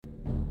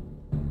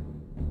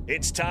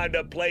It's time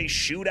to play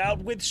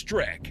Shootout with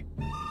Strick.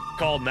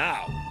 Call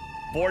now,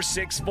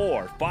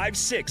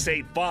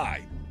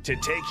 464-5685, to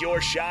take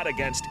your shot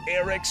against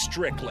Eric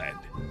Strickland.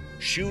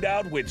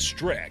 Shootout with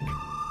Strick.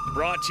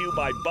 Brought to you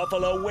by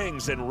Buffalo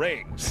Wings and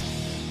Rings.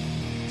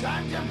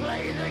 Time to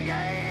play the game!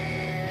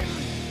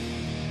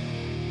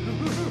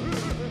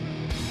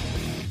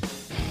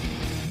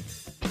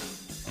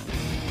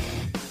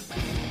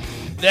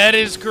 That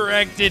is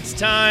correct. It's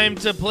time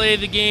to play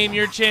the game.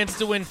 Your chance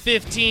to win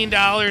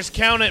 $15.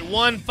 Count it,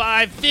 1-5,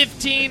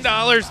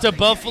 $15 to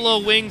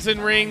Buffalo Wings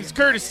and Rings,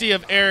 courtesy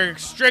of Eric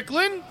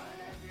Strickland.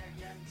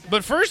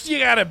 But first, you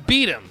got to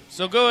beat him.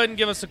 So go ahead and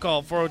give us a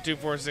call,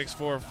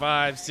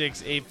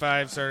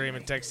 402-464-5685, starter name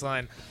and text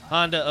line,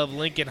 Honda of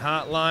Lincoln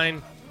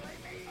hotline.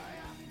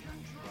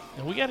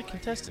 And we got a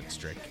contestant,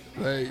 Strick.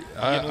 Hey,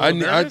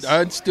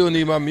 I still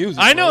need my music.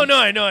 I know. bro.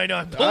 I'm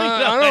pulling it up.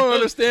 I don't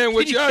understand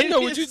what you. I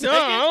know what you. No,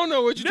 I don't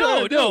know what you're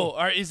trying to do. No.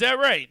 All right, is that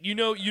right? You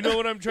know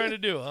what I'm trying to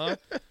do, huh?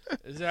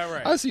 Is that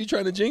right? I see you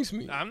trying to jinx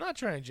me. I'm not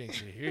trying to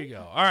jinx you. Here you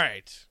go. All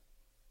right,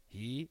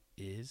 he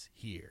is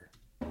here.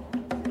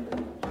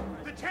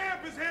 The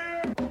champ is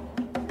here!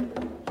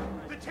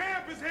 The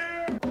champ is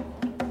here!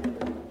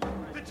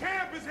 The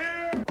champ is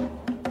here! The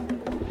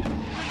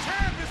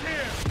champ is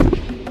here!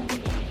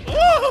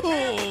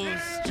 Ooh,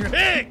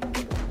 Strick!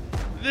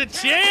 The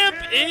champ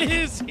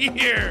is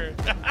here.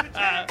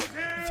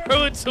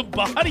 Throwing some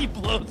body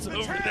blows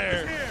over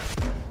there.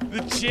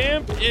 The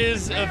champ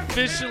is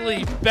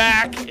officially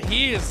back.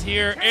 He is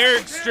here.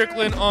 Eric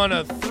Strickland on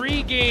a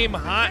 3-game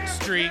hot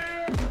streak.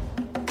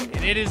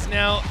 And it is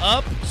now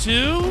up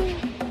to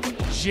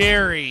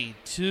Jerry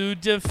to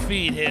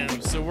defeat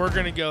him. So we're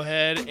going to go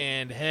ahead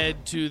and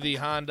head to the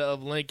Honda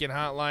of Lincoln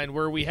hotline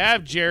where we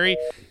have Jerry.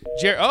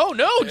 Oh,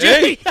 no,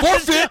 Jerry. Hey,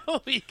 forfeit. No,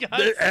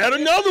 Add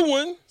another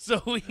one.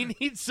 So we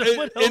need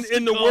someone else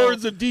In the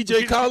words of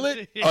DJ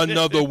Khaled,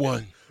 another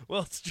one.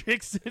 Well,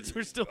 Strick, since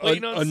we're still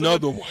waiting on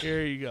another someone, one.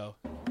 Here you go.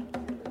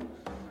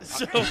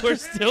 So we're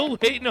still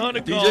waiting on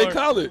a call. DJ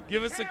Khaled.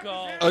 Give us a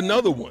call.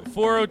 Another one.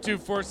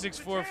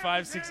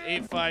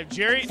 402-464-5685.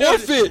 Jerry.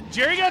 Forfeit.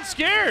 Jerry got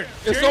scared.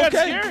 It's Jerry got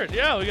okay. scared.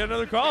 Yeah, we got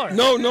another caller.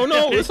 No.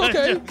 It's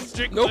okay.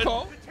 Strick, No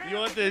call. You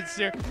want the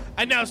Strick?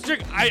 And now,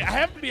 Strick, I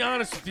have to be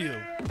honest with you.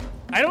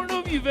 I don't know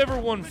if you've ever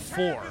won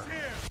 4.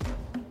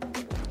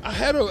 I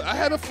had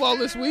a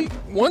flawless week.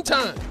 One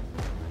time.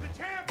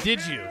 Did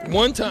you?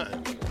 One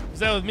time. Was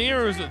that with me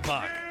or was it with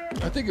Bach?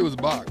 I think it was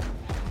Bach.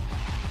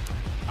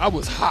 I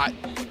was hot.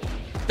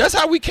 That's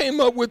how we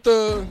came up with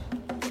the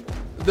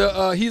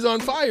He's on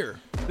Fire.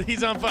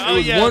 He's on fire. It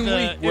was one the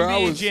week where NBA I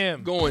was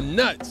Jam. going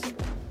nuts.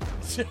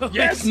 So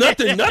Yes,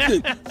 nothing.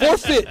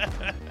 Forfeit.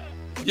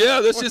 Yeah,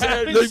 let's just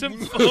having add some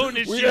phone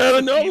issues. We had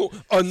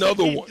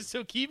another one.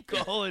 So keep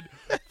calling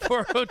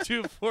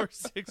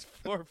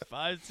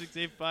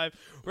 402-464-5685.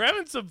 We're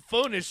having some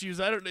phone issues.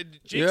 I don't know.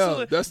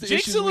 That's the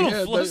Jake's issues a we little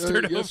had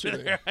flustered over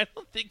yesterday. there. I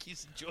don't think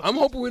he's enjoying I'm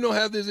hoping we don't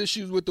have these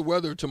issues with the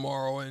weather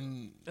tomorrow.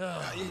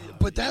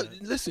 But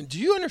listen, do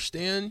you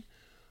understand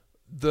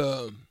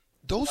those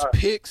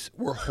picks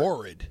were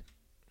horrid.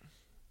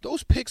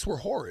 Those picks were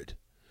horrid.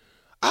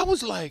 I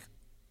was like,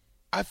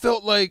 I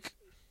felt like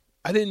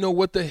I didn't know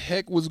what the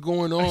heck was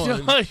going on.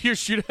 your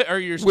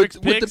Strick's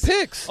with picks? the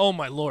picks. Oh,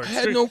 my Lord. I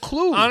had no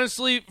clue.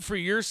 Honestly, for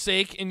your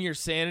sake and your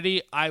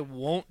sanity, I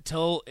won't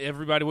tell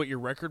everybody what your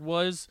record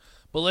was,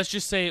 but let's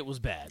just say it was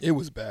bad. It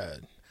was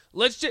bad.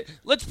 Let's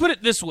put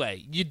it this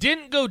way. You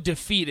didn't go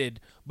defeated,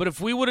 but if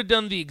we would have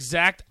done the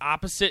exact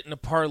opposite in a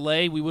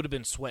parlay, we would have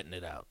been sweating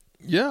it out.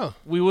 Yeah.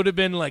 We would have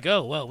been like,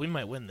 oh, well, we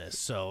might win this.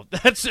 So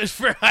that's just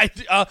for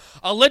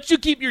I'll let you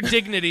keep your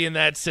dignity in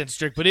that sense,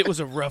 Strick, but it was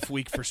a rough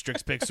week for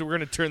Strick's picks, so we're going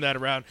to turn that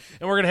around.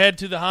 And we're going to head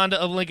to the Honda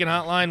of Lincoln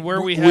hotline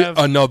where we have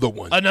another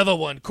one.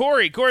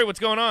 Corey, what's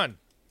going on?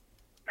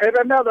 Hey,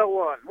 another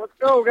one. Let's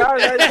go,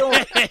 guys. How you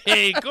doing?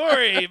 Hey,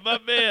 Corey, my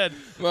man.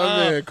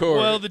 Man, Corey.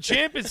 Well, the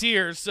champ is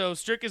here, so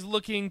Strick is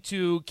looking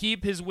to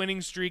keep his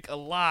winning streak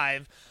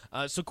alive.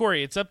 So,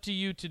 Corey, it's up to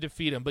you to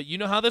defeat him. But you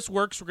know how this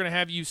works. We're going to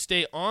have you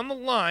stay on the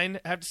line,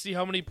 have to see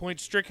how many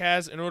points Strick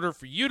has in order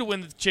for you to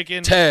win the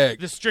chicken. Tag.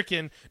 The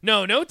Stricken.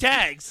 No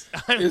tags.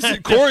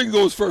 Corey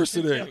goes first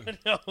today.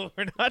 No,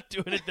 we're not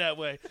doing it that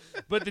way.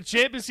 But the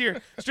champ is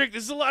here. Strick,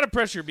 this is a lot of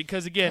pressure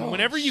because, again,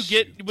 whenever you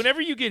get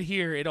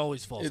here, it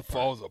always falls apart. It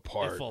falls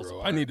apart, bro.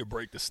 apart. I need to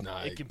break the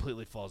snide. It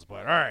completely falls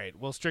apart. All right.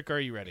 Well, Strick, are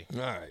you ready? All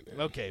right,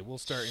 man. Okay, we'll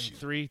start in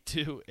 3,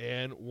 2,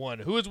 and 1.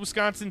 Who is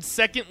Wisconsin's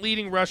second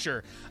leading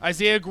rusher?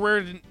 Isaiah Guerrero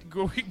or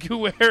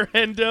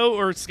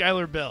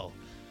Skylar Bell?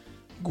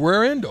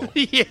 Guerrero.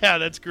 Yeah,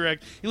 that's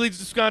correct. He leads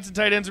Wisconsin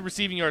tight ends in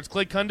receiving yards.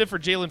 Clay Cundiff or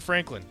Jalen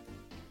Franklin?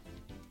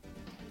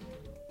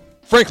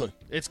 Franklin.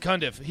 It's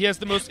Cundiff. He has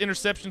the most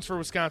interceptions for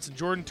Wisconsin.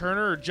 Jordan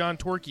Turner or John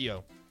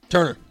Torchio?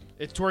 Turner.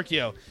 It's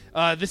Torchio.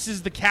 This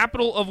is the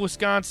capital of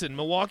Wisconsin.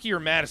 Milwaukee or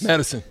Madison?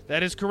 Madison.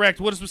 That is correct.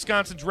 What is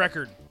Wisconsin's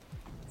record?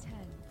 10,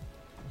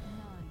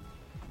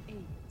 9, 8,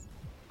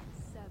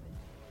 7,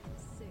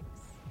 6,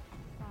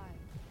 5,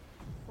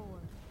 4,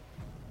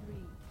 3,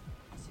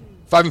 2,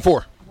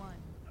 5-4. 1.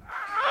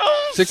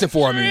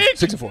 6-4. I mean,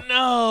 Strick? 6-4.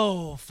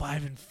 No,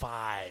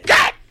 5-5.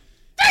 God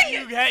dang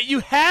it! You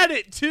had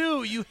it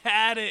too. You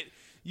had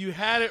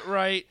it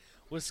right.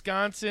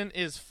 Wisconsin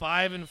is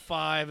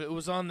 5-5. It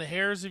was on the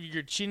hairs of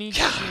your chinny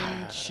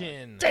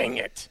chin. Dang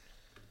it!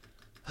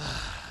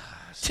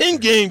 10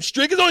 games,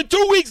 Strick. It's only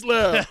 2 weeks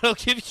left. I'll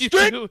give you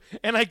Strick, 2.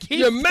 And I gave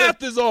your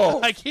math is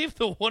off. I gave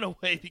the one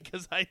away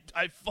because I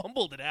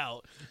fumbled it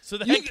out. So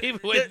that You- I gave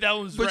it away. That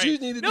was but right. you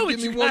needed to no, give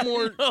but me you one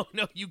got- more.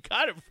 No, you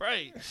got it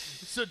right.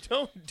 So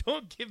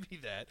don't give me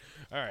that.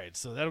 All right,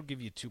 so that'll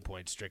give you 2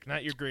 points, Strick.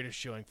 Not your greatest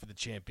showing for the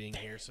champ being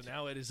here. So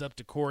now it is up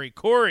to Corey.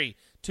 Corey,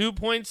 2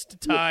 points to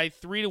tie,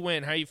 3 to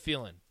win. How you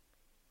feeling?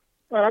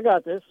 All right, I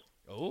got this.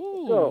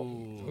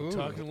 Oh,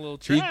 talking a little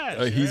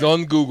trash. He's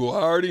on Google.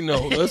 I already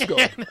know. Let's go.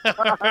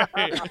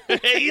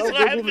 He's No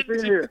laughing Google machine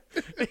too. here.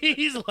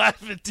 He's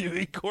laughing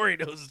too. Corey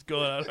knows what's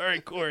going on. All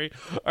right, Corey,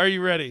 are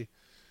you ready?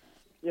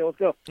 Yeah, let's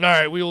go. All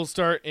right, we will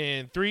start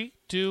in 3,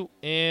 2,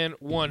 and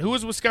 1. Who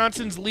is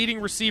Wisconsin's leading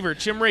receiver?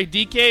 Chimray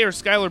DK or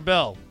Skylar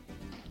Bell?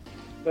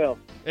 Bell.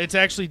 It's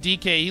actually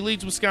DK. He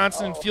leads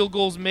Wisconsin in field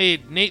goals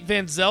made. Nate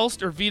Van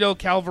Zelst or Vito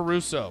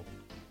Calvaruso?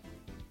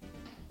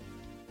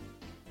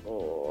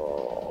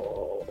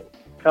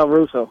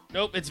 Calvaruso.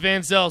 Nope, it's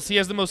Van Zelst. He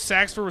has the most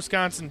sacks for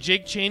Wisconsin.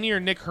 Jake Chaney or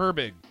Nick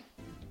Herbig?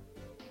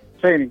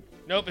 Chaney.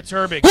 Nope, it's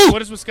Herbig.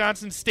 What is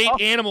Wisconsin's state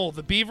animal?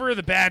 The beaver or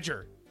the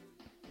badger?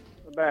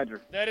 The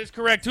Badger. That is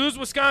correct. Who is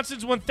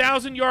Wisconsin's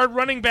 1,000-yard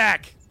running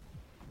back?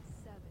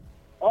 7,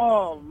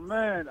 Oh,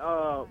 man.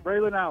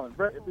 Braylon Allen. Allen.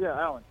 3,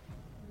 2,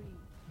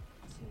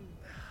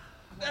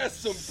 That's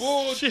some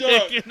bullshit.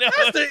 Chicken, no.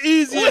 That's the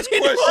easiest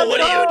question. What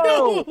do you No.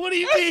 know? What do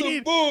you That's mean?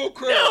 some bull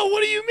crap. No,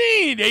 what do you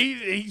mean?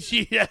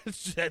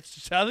 That's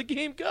just how the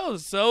game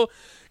goes. So,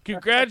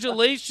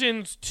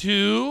 congratulations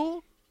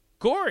to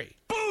Corey.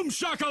 Boom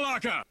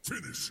shakalaka.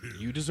 Finish him.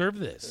 You deserve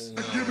this.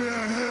 Give me a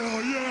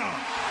hell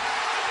yeah.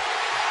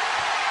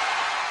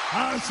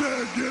 I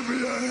said give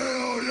me a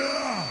hell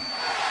yeah.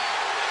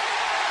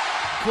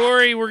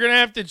 Corey, we're going to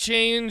have to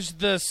change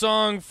the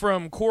song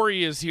from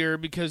Corey is here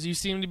because you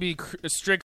seem to be Strick